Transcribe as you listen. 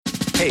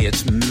Hey,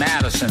 it's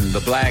Madison the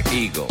Black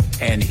Eagle,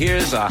 and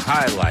here's a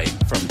highlight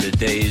from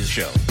today's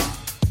show.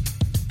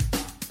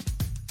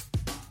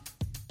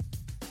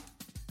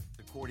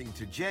 According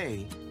to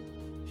Jay,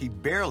 he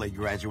barely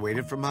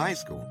graduated from high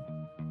school.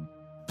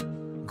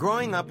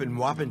 Growing up in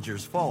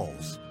Wappingers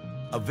Falls,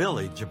 a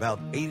village about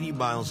 80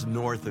 miles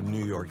north of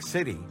New York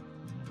City,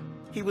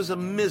 he was a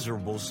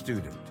miserable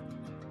student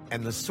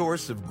and the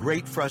source of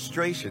great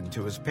frustration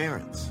to his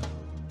parents.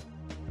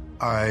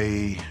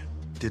 I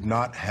did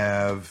not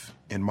have,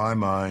 in my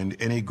mind,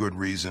 any good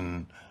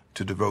reason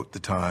to devote the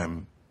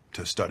time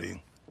to studying.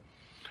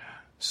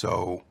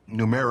 So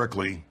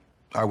numerically,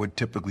 I would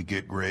typically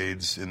get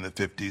grades in the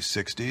 50s,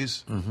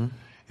 60s. Mm-hmm.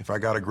 If I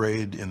got a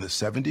grade in the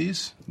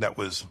 70s, that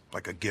was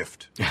like a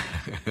gift.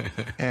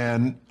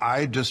 And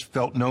I just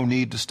felt no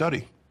need to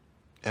study.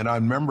 And I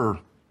remember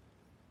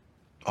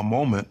a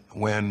moment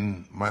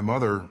when my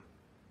mother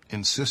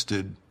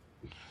insisted,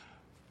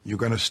 you're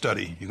going to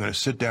study. You're going to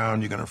sit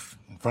down, you're going to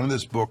in front of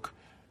this book,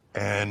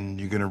 and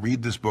you're going to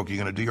read this book, you're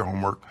going to do your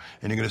homework,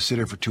 and you're going to sit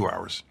here for 2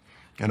 hours.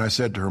 And I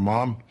said to her,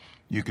 Mom,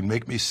 you can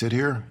make me sit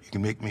here, you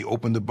can make me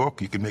open the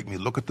book, you can make me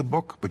look at the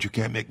book, but you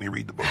can't make me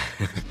read the book.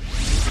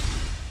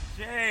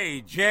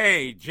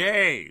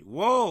 Jay,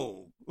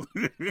 whoa.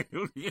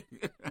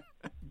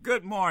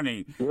 Good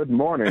morning. Good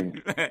morning.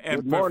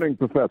 Good morning,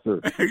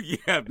 Professor.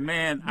 Yeah,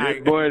 man.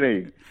 Good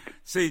morning.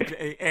 See,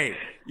 hey,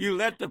 you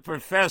let the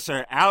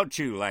professor out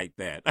you like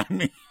that. I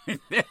mean,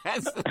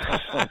 that's...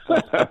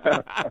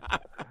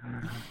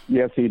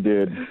 Yes, he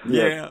did.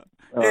 Yes.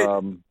 Yeah.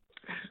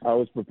 I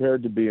was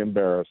prepared to be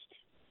embarrassed.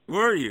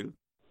 Were you?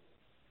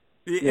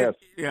 Yes.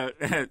 Yeah.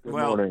 Good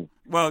morning.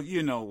 Well,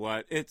 you know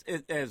what? It's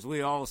as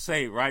we all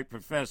say, right,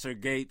 Professor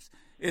Gates?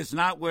 It's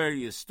not where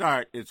you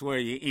start; it's where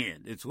you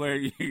end. It's where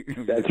you.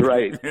 That's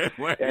right.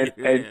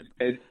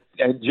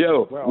 And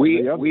Joe, well,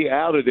 we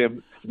outed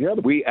him.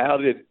 We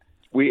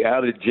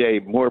outed Jay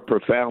more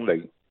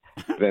profoundly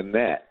than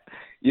that.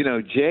 You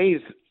know,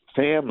 Jay's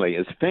family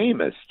is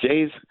famous.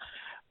 Jay's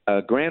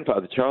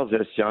grandfather, Charles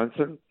S.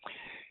 Johnson,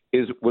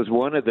 was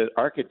one of the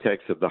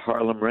architects of the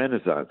Harlem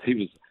Renaissance. He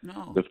was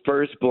the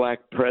first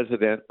black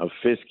president of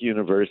Fisk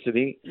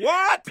University.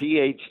 What?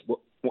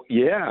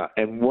 Yeah,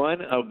 and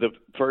one of the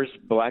first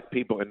black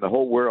people in the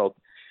whole world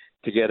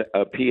to get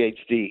a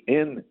PhD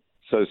in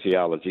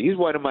sociology. He's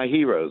one of my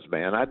heroes,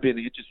 man. I've been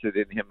interested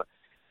in him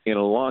in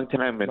a long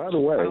time, and I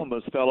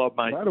almost fell off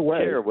my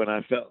chair when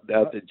I found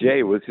out that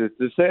Jay was his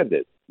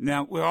descendant.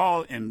 Now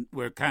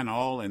we're kind of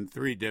all in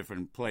three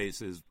different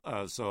places,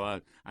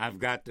 so I've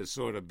got to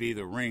sort of be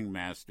the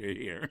ringmaster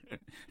here.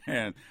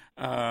 And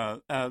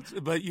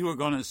but you were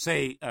going to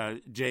say,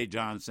 Jay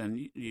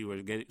Johnson, you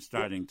were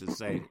starting to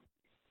say.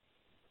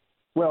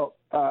 Well,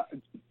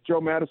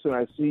 Joe Madison,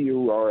 I see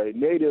you are a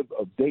native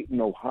of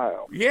Dayton,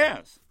 Ohio.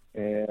 Yes.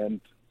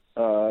 And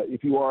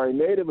if you are a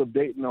native of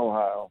Dayton,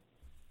 Ohio,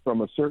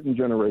 from a certain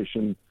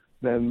generation,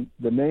 then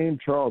the name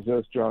Charles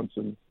S.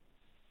 Johnson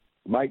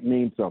might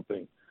mean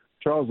something.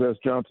 Charles S.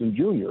 Johnson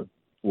Jr.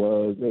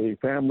 was a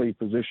family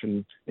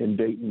physician in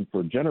Dayton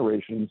for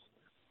generations.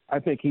 I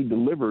think he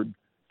delivered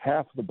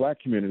half the black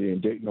community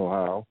in Dayton,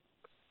 Ohio.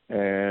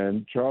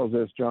 And Charles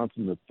S.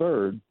 Johnson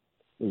III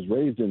was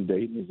raised in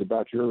Dayton. He's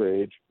about your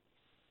age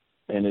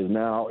and is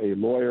now a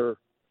lawyer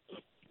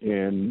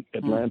in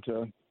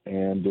Atlanta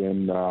and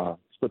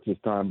splits his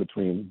time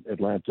between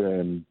Atlanta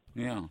and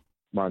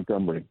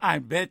Montgomery. I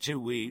bet you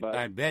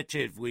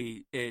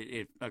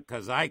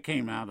because I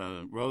came out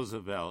of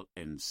Roosevelt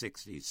in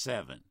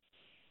 '67,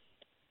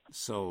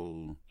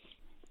 so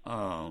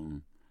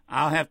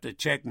I'll have to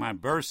check my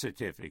birth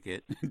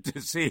certificate to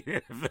see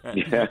if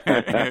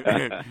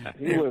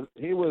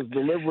he was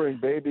delivering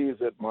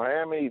babies at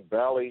Miami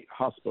Valley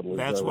Hospital.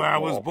 That's where I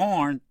was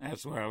born.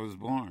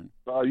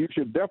 You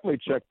should definitely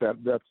check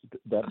that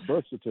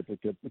birth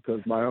certificate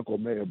because my uncle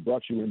may have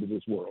brought you into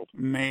this world.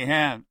 May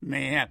have.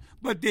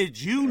 But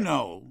did you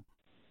know,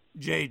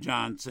 Jay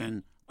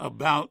Johnson,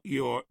 about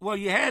you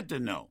had to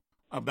know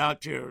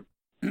about your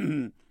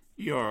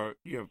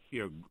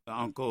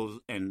uncle's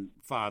and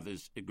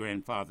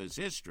grandfather's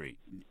history,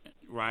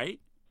 right?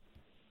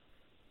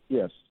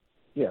 Yes,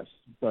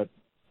 but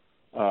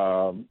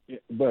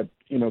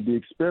the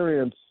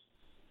experience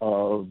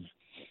of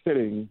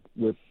sitting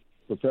with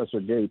Professor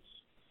Gates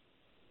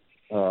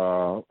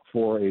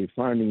for a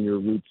Finding Your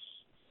Roots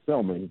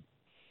filming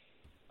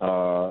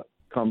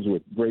comes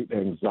with great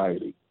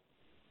anxiety.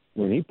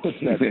 When he puts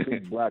that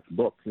big black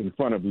book in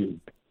front of you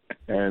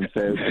and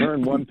says,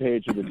 turn one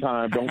page at a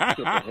time, don't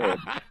skip ahead.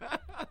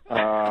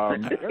 I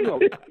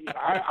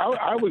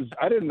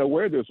didn't know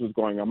where this was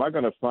going. Am I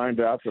going to find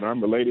out that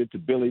I'm related to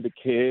Billy the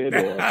Kid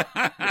or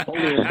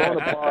Napoleon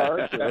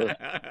Bonaparte or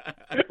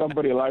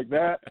somebody like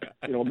that?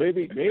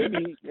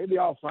 Maybe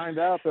I'll find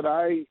out that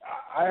I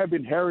have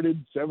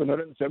inherited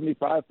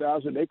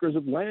 775,000 acres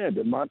of land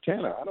in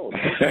Montana. I don't know.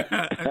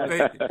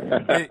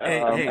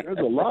 There's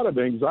a lot of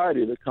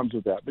anxiety that comes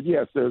with that. But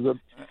yes, there's a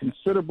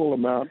considerable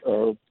amount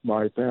of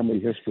my family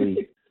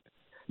history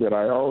that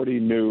I already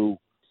knew,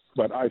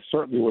 but I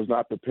certainly was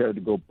not prepared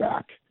to go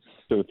back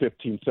to the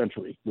 15th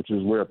century, which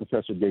is where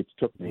Professor Gates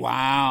took me.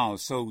 Wow.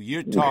 So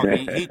you're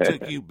talking, he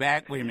took you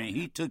back, wait a minute,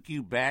 he took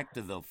you back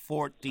to the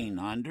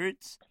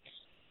 1400s?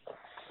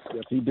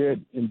 Yes, he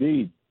did,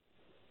 indeed.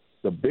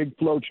 The big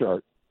flow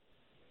chart.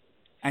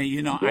 And,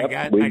 you know,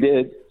 Yep,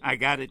 I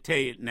got to tell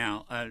you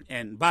now,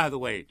 and by the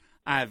way,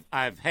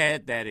 I've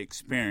had that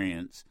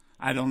experience.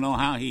 I don't know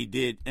how he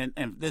did, and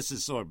this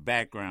is sort of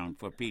background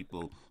for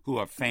people who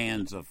are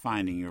fans of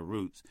Finding Your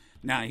Roots.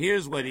 Now,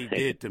 here's what he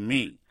did to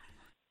me.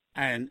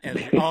 And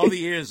all the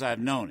years I've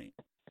known him,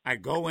 I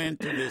go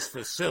into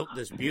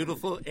this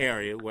beautiful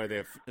area where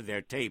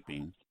they're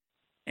taping,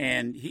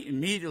 and he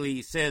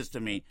immediately says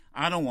to me,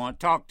 "I don't want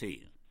to talk to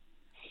you.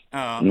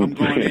 I'm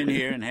going in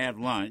here and have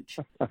lunch."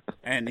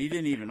 And he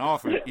didn't even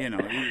offer, you know,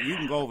 you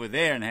can go over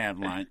there and have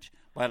lunch,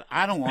 but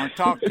I don't want to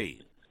talk to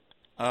you.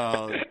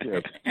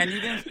 Yes. And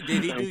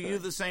did he do you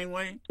the same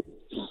way?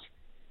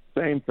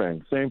 Same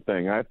thing.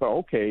 I thought,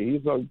 okay,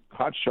 he's a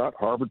hotshot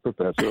Harvard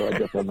professor. I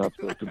guess I'm not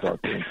supposed to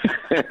talk to him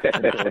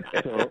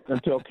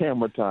until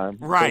camera time,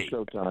 right?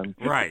 Show time,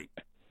 right?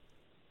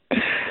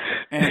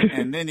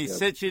 And then he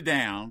sits you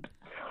down,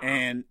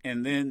 and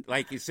then,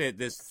 like you said,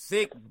 this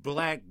thick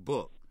black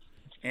book,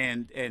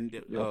 and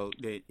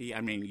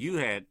I mean,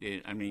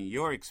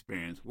 your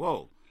experience.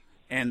 Whoa!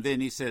 And then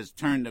he says,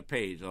 "Turn the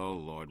page." Oh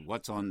Lord,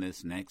 what's on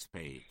this next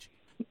page?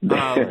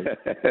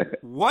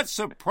 What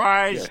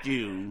surprised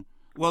you?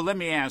 Well, let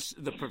me ask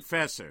the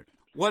professor,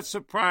 what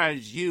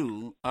surprised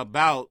you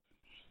about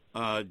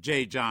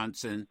Jay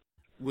Johnson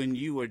when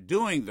you were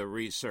doing the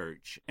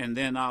research? And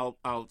then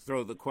I'll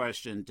throw the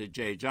question to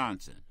Jay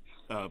Johnson,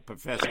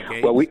 Professor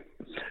Gates.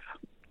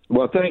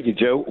 Well, thank you,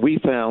 Joe. We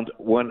found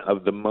one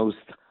of the most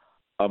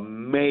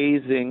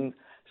amazing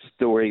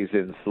stories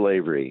in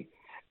slavery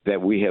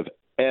that we have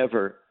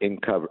ever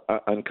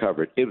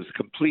uncovered. It was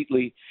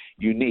completely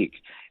unique,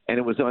 and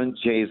it was on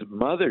Jay's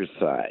mother's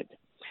side.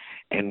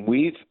 And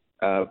we've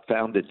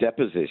found a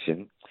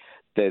deposition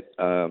that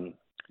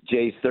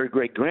Jay's third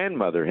great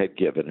grandmother had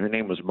given. Her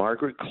name was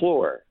Margaret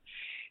Clore,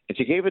 and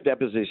she gave a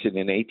deposition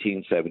in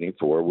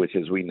 1874, which,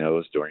 as we know,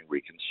 is during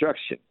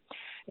Reconstruction.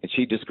 And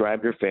she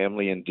described her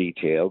family in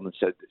detail and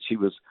said that she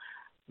was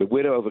the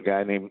widow of a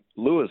guy named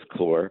Lewis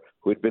Clore,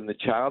 who had been the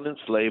child and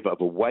slave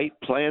of a white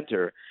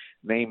planter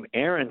named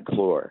Aaron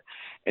Clore.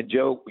 And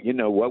Joe, you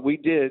know what we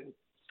did?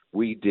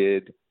 We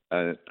did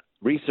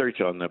research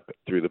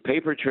through the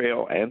paper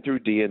trail and through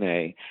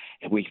DNA,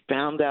 and we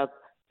found out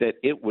that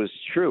it was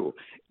true.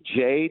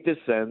 Jay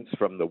descends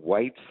from the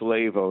white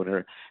slave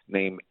owner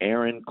named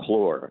Aaron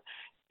Clore.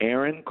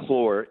 Aaron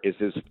Clore is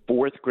his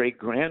fourth great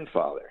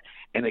grandfather,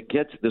 and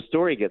the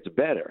story gets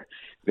better.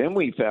 Then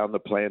we found the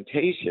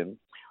plantation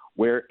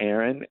where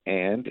Aaron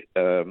and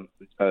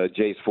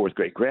Jay's fourth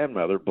great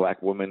grandmother,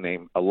 black woman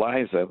named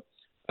Eliza,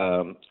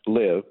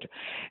 lived.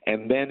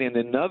 And then in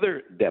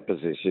another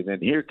deposition,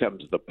 and here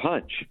comes the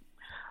punch,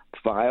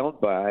 filed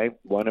by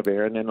one of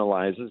Aaron and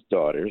Eliza's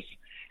daughters,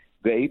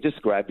 they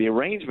described the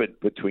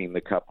arrangement between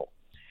the couple.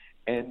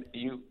 And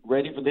you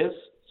ready for this?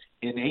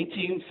 In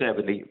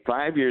 1870,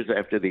 5 years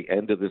after the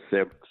end of the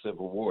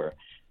Civil War,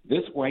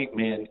 this white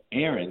man,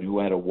 Aaron, who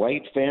had a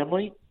white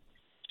family,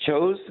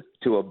 chose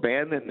to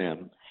abandon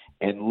them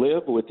and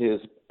live with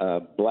his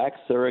black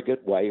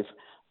surrogate wife,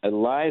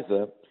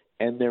 Eliza,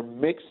 and their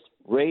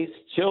mixed-race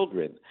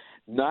children,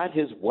 not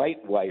his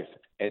white wife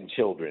and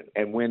children.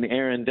 And when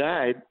Aaron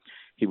died,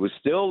 he was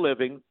still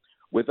living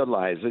with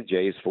Eliza,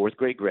 Jay's fourth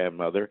great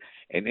grandmother,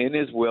 and in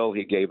his will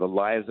he gave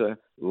Eliza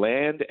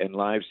land and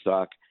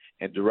livestock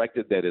and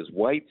directed that his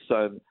white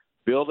son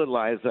build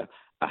Eliza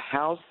a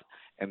house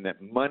and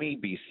that money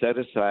be set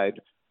aside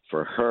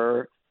for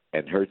her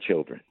and her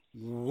children.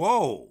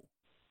 Whoa.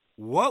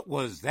 What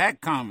was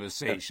that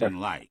conversation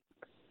like?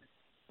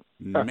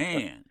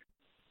 Man.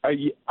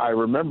 I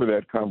remember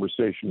that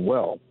conversation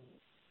well.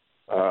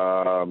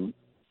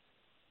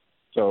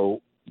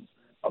 So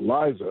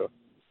Eliza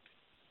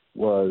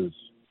was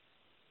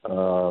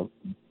the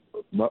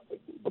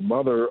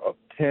mother of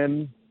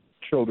 10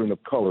 children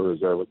of color, as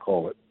I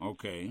recall it.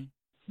 Okay.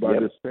 By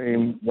the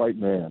same white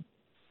man,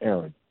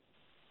 Aaron.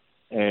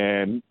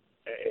 And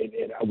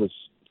I was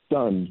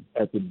stunned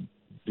at the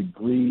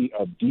degree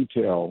of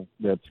detail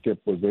that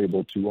Skip was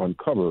able to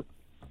uncover.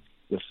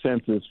 The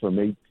census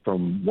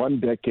from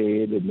one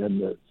decade and then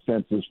the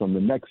census from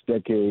the next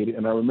decade.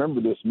 And I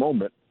remember this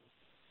moment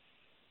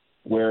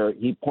where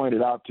he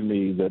pointed out to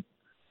me that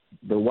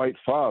the white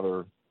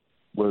father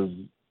was,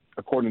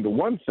 according to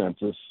one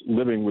census,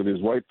 living with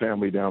his white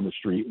family down the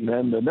street. And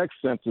then the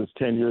next census,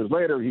 10 years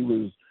later, he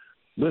was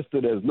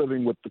listed as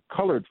living with the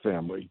colored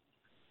family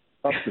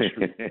up the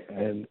street.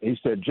 And he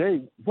said,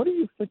 Jay, what do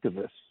you think of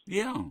this?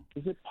 Yeah.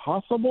 Is it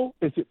possible?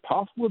 Is it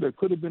possible there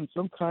could have been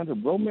some kind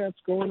of romance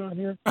going on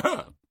here?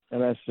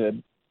 And I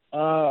said,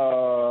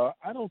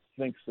 I don't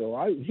think so.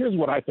 Here's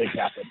what I think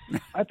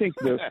happened. I think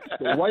the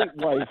white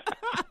wife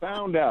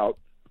found out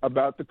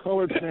about the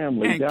colored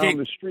family down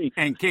the street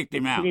and kicked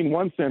him out between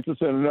one census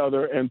and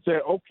another and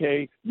said,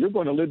 okay, you're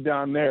going to live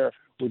down there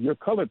with your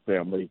colored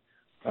family.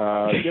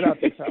 Get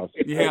out this house.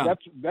 Yeah.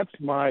 That's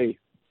my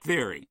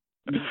theory.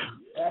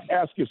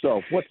 ask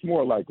yourself, what's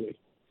more likely?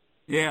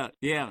 Yeah.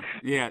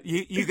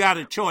 You got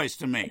a choice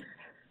to make.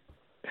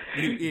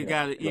 You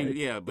got it.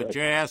 Right. But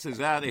your ass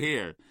is out of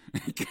here.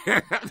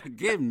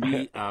 Give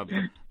me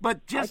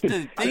but just to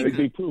think. I could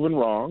be proven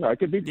wrong.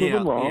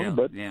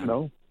 But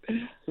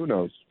who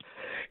knows?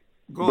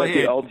 Go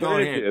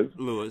ahead,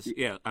 Lewis.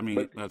 Yeah, I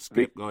mean, let's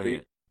skip. Go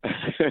ahead.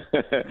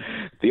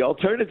 The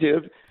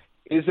alternative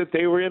is that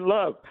they were in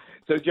love.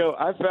 So, Joe,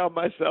 I found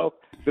myself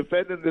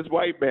defending this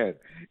white man.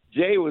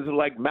 Jay was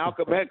like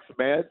Malcolm X,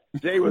 man.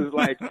 Jay was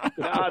like,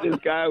 this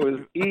guy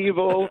was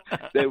evil.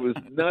 There was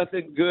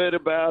nothing good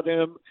about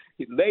him.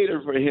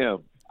 Later for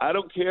him, I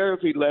don't care if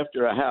he left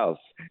her a house.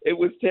 It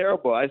was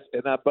terrible. I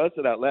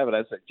busted out laughing.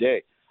 I said,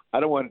 Jay, I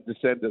don't want to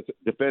defend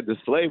the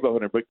slave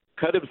owner, but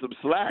cut him some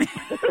slack.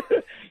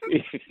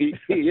 he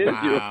is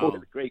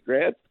your great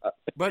grandfather.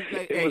 But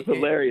it was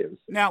hilarious.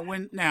 Now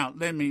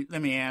let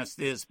me ask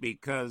this,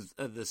 because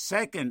of the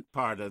second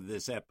part of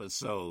this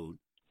episode,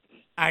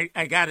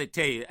 I got to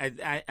tell you,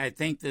 I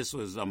think this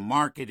was a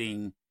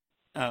marketing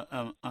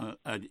genius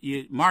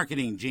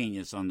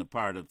on the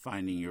part of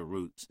Finding Your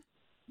Roots.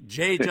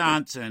 Jay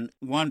Johnson,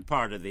 one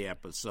part of the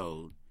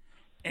episode,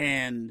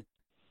 and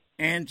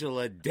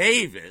Angela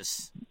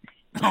Davis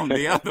on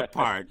the other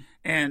part.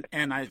 And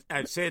I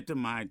said to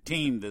my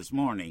team this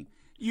morning,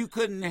 you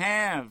couldn't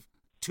have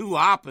two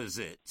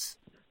opposites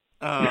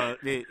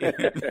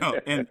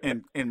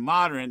in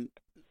modern,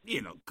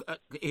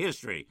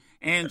 history.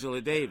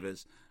 Angela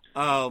Davis.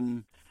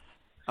 Was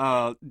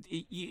there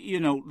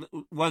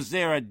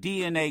a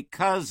DNA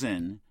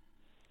cousin,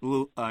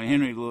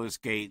 Henry Louis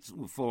Gates,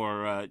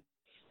 for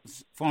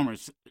former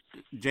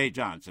Jay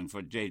Johnson,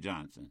 for Jay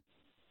Johnson?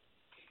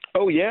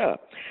 Oh, yeah.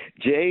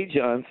 Jay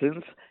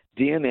Johnson's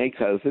DNA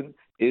cousin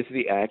is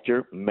the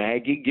actor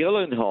Maggie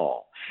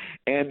Gyllenhaal.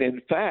 And in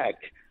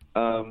fact,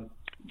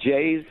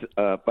 Jay's,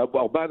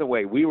 by the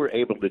way, we were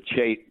able to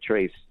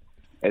trace,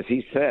 as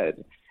he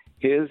said,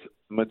 his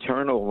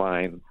maternal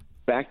line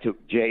back to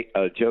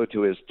Joe,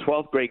 to his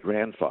 12th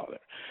great-grandfather,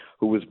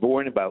 who was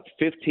born about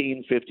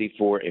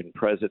 1554 in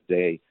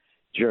present-day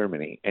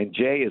Germany. And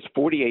Jay is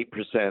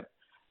 48%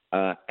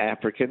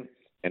 African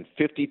and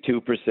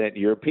 52%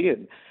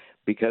 European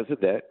because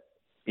of that,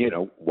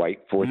 white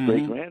fourth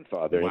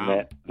great-grandfather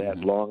in that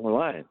long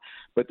line.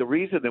 But the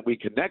reason that we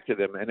connected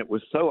him, and it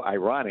was so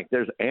ironic,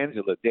 there's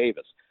Angela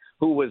Davis,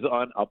 who was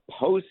on a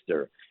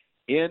poster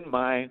in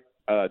my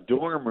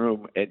dorm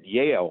room at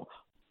Yale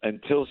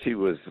until she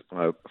was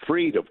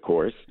freed, of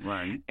course.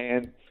 Right.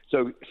 And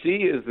so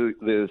she is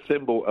the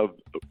symbol of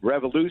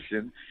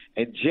revolution,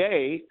 and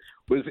Jay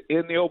was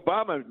in the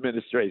Obama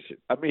administration.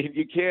 I mean,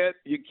 you can't.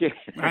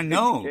 I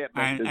know.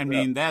 I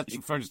mean, that's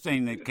the first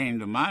thing that came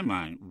to my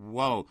mind.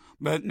 Whoa!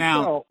 But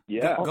now,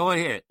 go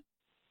ahead.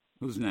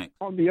 Who's next?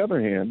 On the other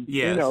hand,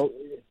 yes.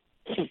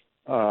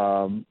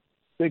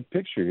 Big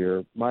picture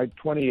here. My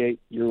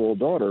 28-year-old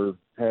daughter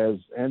has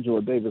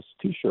Angela Davis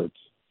T-shirts.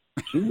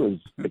 She was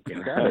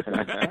ecstatic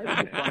and excited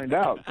to find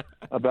out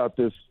about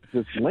this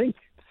link.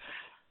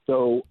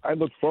 So I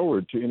look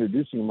forward to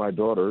introducing my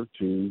daughter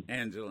to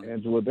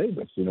Angela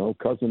Davis,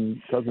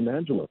 cousin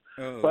Angela.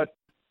 Oh. But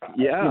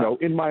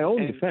in my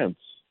own defense,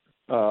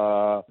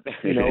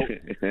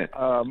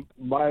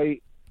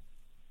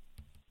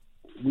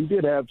 we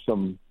did have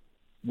some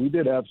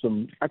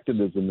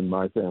activism in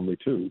my family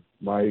too.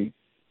 My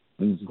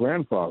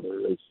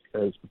grandfather,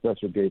 as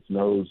Professor Gates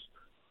knows,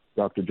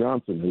 Dr.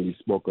 Johnson, who we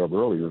spoke of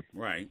earlier,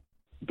 right,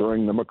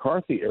 during the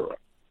McCarthy era,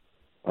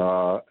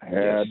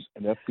 had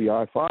an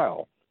FBI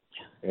file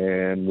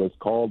and was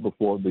called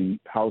before the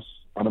House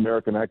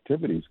Un-American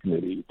Activities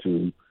Committee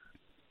to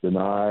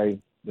deny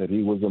that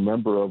he was a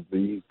member of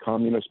the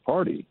Communist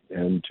Party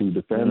and to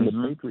defend the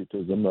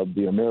patriotism of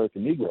the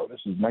American Negro.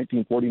 This is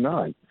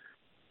 1949.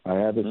 I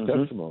have his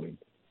testimony.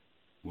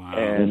 Wow.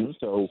 And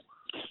so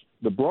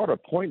the broader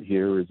point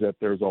here is that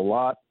there's a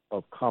lot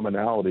of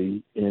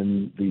commonality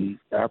in the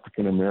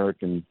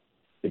African-American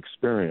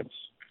experience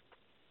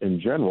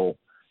in general.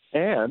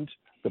 And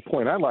the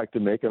point I like to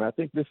make, and I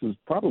think this is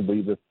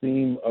probably the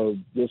theme of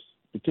this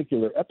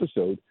particular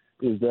episode,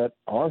 is that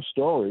our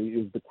story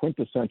is the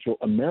quintessential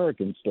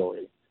American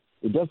story.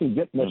 It doesn't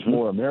get much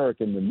more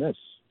American than this.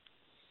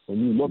 When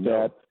you look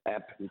at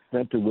the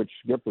extent to which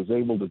Skip was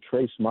able to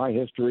trace my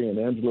history and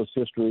Angela's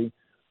history,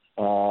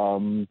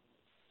 he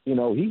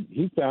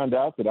found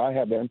out that I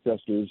have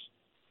ancestors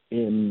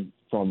from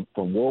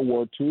World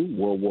War II,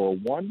 World War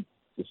I,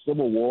 the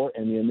Civil War,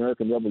 and the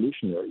American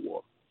Revolutionary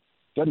War.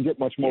 Doesn't get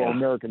much more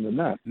American than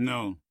that.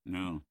 No.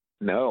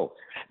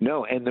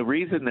 And the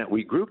reason that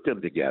we grouped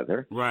them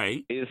together,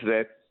 right, is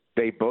that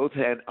they both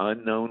had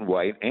unknown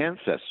white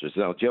ancestors.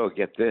 Now, Joe,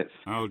 get this.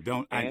 Oh,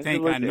 don't! I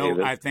think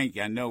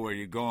I know where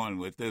you're going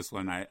with this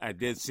one. I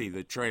did see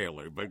the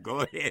trailer, but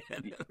go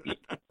ahead.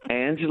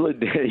 Angela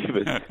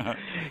Davis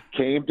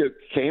came to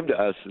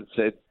us and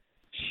said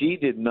she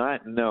did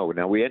not know.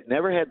 Now, we had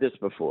never had this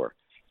before.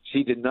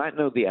 She did not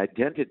know the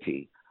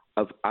identity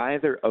of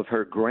either of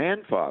her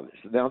grandfathers.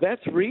 Now,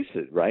 that's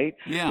recent, right?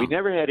 Yeah. We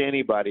never had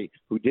anybody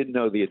who didn't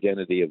know the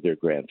identity of their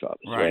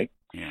grandfathers, right?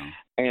 Yeah.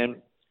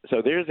 And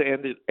so there's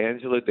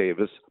Angela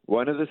Davis,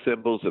 one of the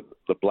symbols of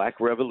the Black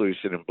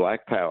Revolution and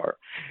Black Power.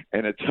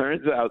 And it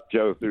turns out,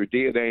 Joe, through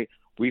DNA,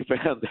 we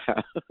found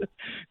out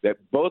that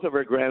both of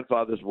her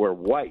grandfathers were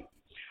white.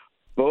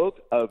 Both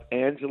of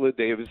Angela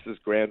Davis's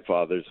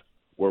grandfathers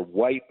were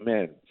white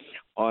men.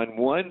 On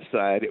one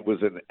side, it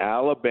was an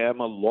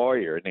Alabama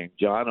lawyer named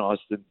John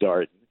Austin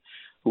Darden,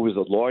 who was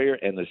a lawyer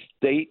and a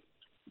state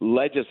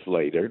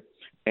legislator,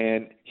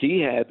 and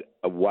he had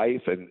a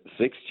wife and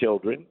 6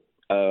 children,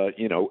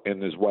 in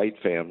his white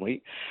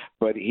family,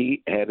 but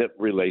he had a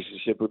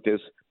relationship with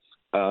this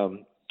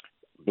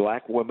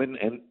black woman,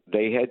 and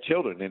they had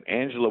children. And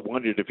Angela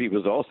wondered if he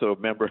was also a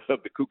member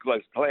of the Ku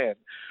Klux Klan,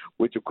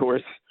 which, of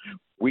course,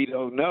 we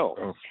don't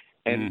know.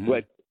 And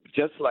but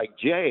just like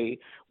Jay,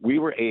 we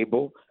were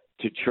able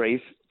to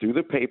trace through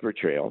the paper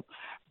trail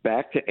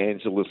back to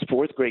Angela's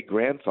 4th great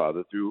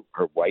grandfather through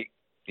her white,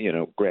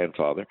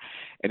 grandfather,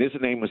 and his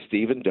name was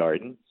Stephen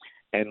Darden.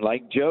 And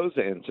like Jay's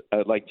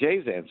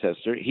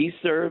ancestor, he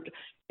served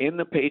in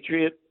the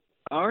Patriot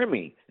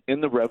Army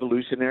in the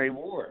Revolutionary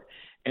War.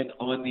 And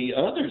on the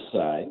other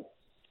side,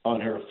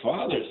 on her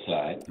father's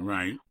side,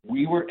 right,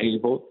 we were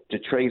able to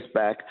trace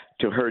back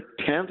to her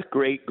 10th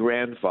great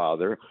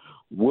grandfather,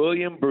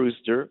 William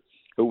Brewster,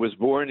 who was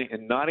born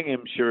in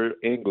Nottinghamshire,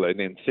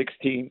 England, in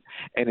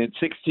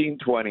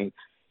 1620,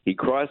 he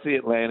crossed the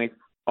Atlantic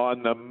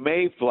on the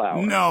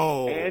Mayflower.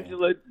 No.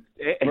 Angela Davis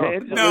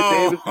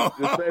is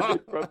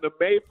descended from the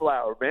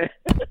Mayflower, man.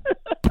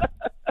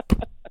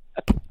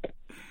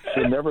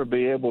 She'll never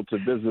be able to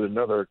visit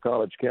another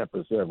college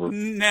campus ever.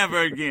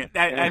 Never again.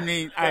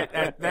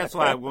 That's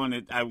why I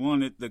wanted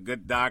the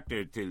good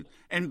doctor to.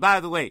 And by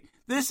the way,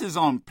 this is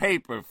on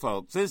paper,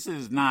 folks. This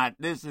is not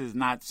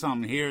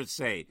some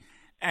hearsay.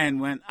 And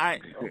when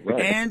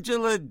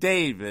Angela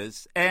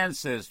Davis'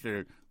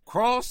 ancestor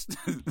crossed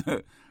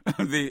the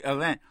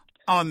Atlantic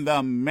on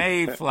the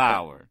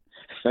Mayflower.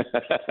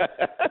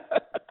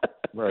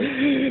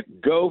 Right.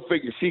 Go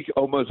figure. She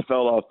almost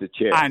fell off the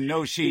chair. I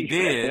know she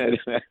did.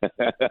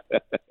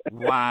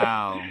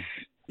 Wow.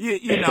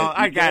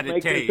 I got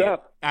to tell you.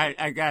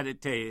 I got to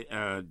tell you,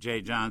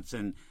 Jay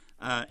Johnson,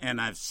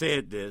 and I've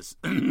said this,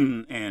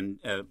 and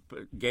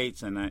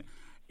Gates and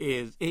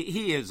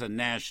he is a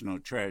national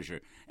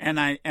treasure, and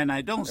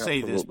I don't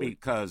say this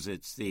because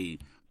it's the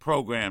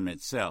program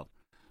itself.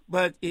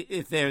 But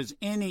if there's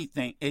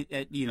anything,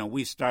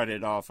 we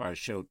started off our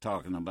show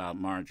talking about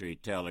Marjorie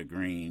Taylor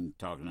Greene,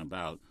 talking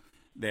about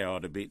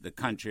the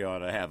country ought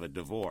to have a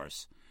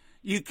divorce.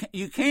 You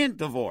can't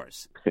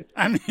divorce.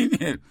 I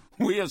mean,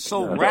 we are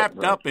so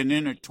wrapped up and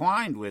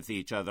intertwined with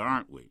each other,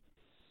 aren't we?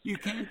 You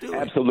can't do it.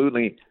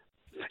 Absolutely.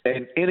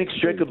 And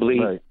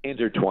inextricably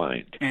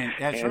intertwined. And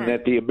that's and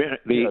right. that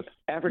the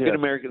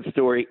African-American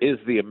story is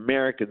the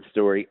American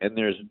story, and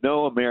there's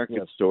no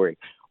American story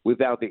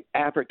without the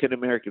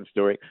African-American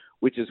story,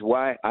 which is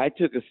why I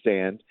took a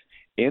stand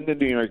in the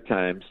New York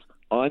Times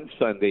on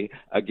Sunday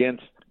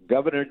against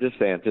Governor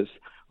DeSantis,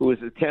 who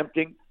is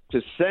attempting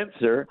to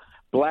censor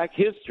Black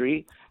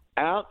history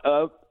out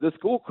of the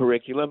school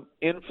curriculum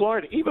in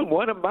Florida. Even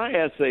one of my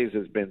essays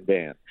has been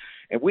banned.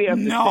 And we have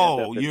to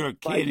stand up and you're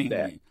kidding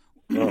that. me.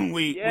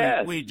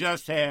 We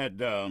just had,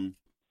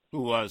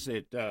 who was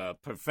it,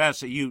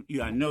 Professor,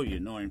 I know you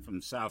know him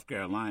from South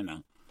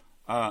Carolina,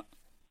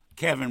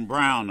 Kevin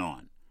Brown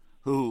on.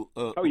 Who?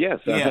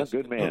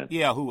 Good man.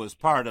 Who was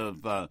part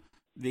of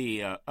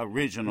the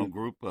original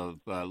group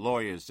of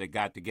lawyers that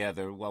got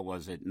together. What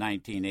was it?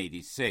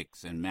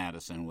 1986 in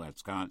Madison,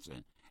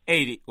 Wisconsin.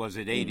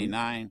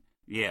 89?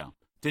 Yeah,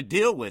 to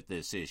deal with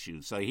this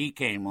issue. So he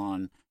came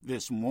on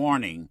this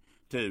morning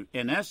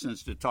in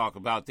essence, to talk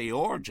about the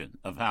origin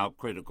of how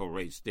critical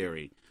race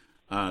theory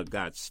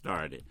got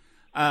started.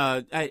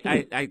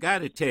 I got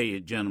to tell you,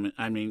 gentlemen.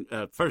 I mean,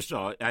 first of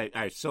all,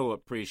 I so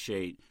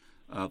appreciate.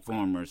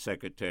 Former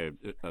Secretary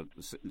of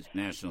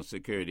National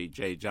Security,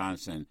 Jay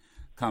Johnson,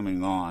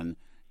 coming on.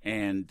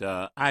 And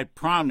I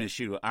promise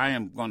you, I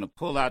am going to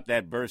pull out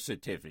that birth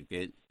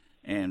certificate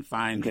and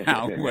find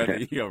out whether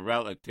your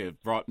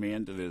relative brought me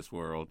into this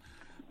world.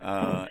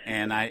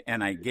 And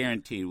I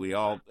guarantee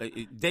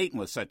Dayton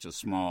was such a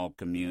small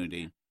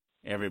community.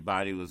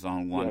 Everybody was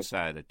on one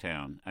side of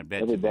town. I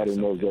bet everybody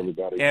knows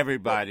everybody.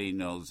 Everybody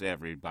knows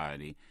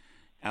everybody.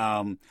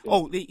 I'll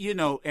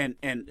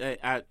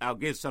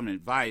give some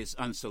advice,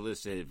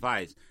 unsolicited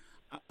advice.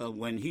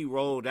 When he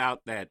rolled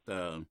out that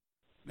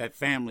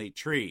family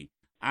tree,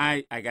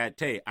 I got to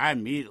tell you, I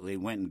immediately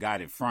went and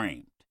got it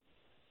framed.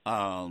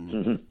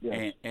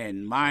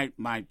 And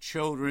my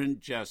children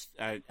just,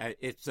 I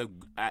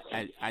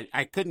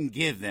couldn't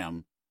give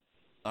them,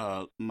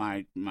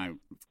 my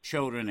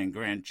children and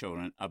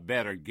grandchildren a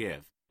better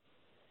gift.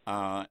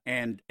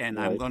 And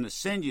I'm going to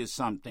send you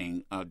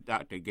something,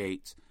 Dr.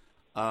 Gates.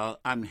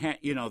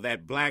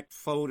 That black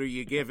folder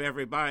you give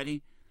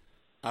everybody.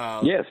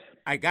 Yes,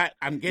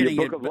 I'm getting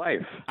your book of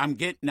life. I'm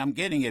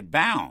getting it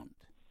bound.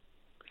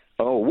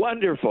 Oh,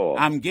 wonderful!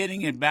 I'm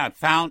getting it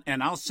found,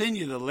 and I'll send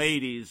you the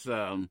lady's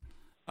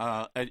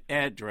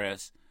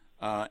address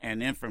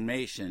and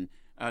information.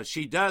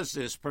 she does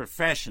this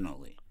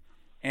professionally.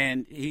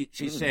 And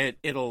she said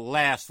it'll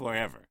last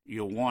forever.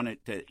 You'll want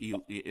it to.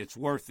 It's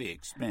worth the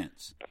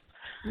expense.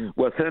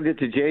 Well, send it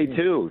to Jay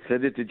too.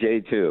 Send it to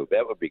Jay too.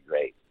 That would be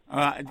great.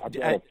 I've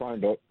got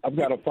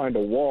to find a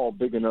wall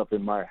big enough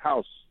in my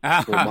house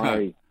for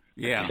my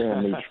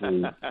family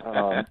tree.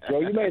 So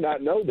you may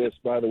not know this,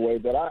 by the way,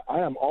 but I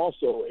am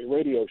also a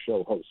radio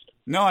show host.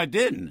 No, I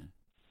didn't.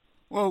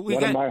 Well,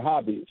 one of my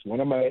hobbies, one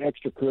of my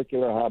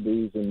extracurricular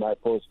hobbies in my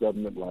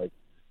post-government life,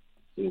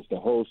 is to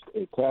host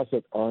a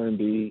classic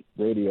R&B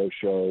radio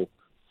show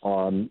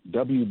on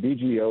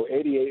WBGO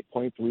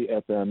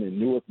 88.3 FM in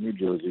Newark, New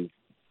Jersey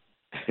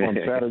on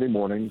Saturday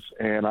mornings.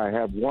 And I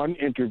have one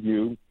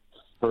interview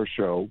per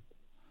show.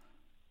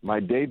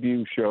 My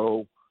debut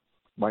show,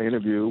 my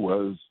interview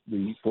was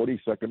the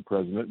 42nd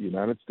President of the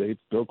United States,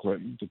 Bill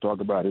Clinton, to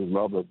talk about his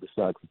love of the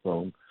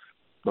saxophone.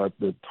 But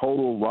the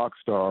total rock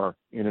star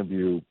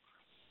interview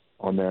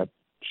on that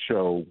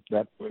show,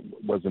 that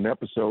was an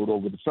episode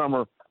over the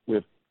summer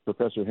with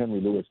Professor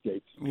Henry Louis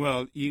Gates.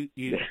 Well, you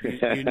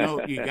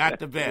know, you got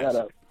the best.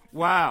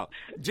 Wow.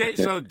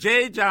 So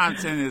Jay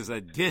Johnson is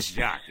a disc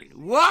jockey.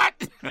 What?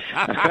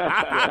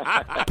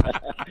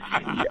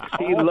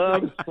 He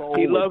loves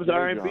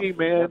R&B,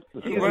 man.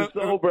 He's a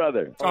soul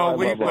brother. Oh,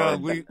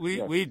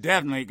 we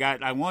definitely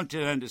got. I want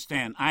you to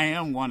understand, I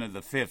am one of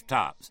the fifth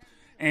tops.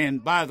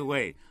 And by the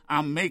way,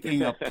 I'm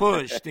making a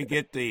push to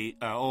get the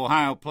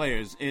Ohio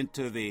players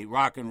into the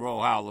Rock and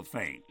Roll Hall of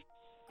Fame.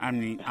 I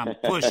mean, I'm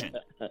pushing.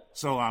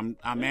 So I'm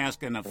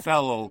asking a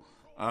fellow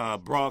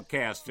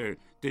broadcaster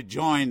to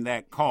join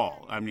that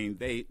call. I mean,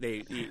 they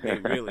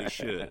really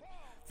should.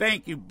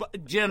 Thank you,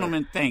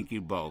 gentlemen. Thank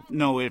you both.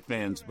 No ifs,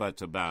 ands,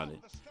 buts about it.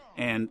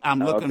 And I'm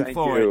looking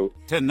forward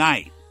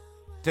tonight.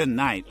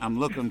 Tonight, I'm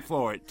looking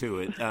forward to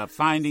it.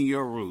 Finding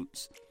Your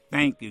Roots.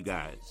 Thank you,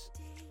 guys.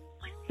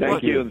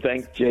 Thank you, and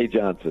thanks, Jay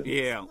Johnson.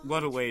 Yeah,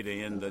 what a way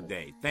to end the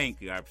day. Thank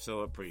you. I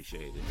so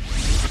appreciate it.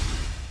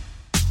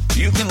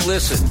 You can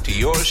listen to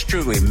yours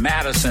truly,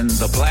 Madison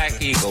the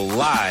Black Eagle,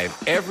 live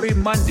every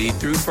Monday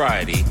through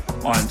Friday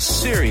on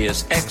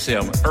Sirius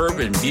XM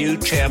Urban View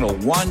Channel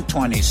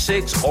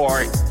 126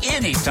 or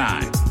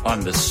anytime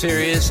on the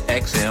Sirius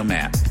XM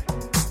app.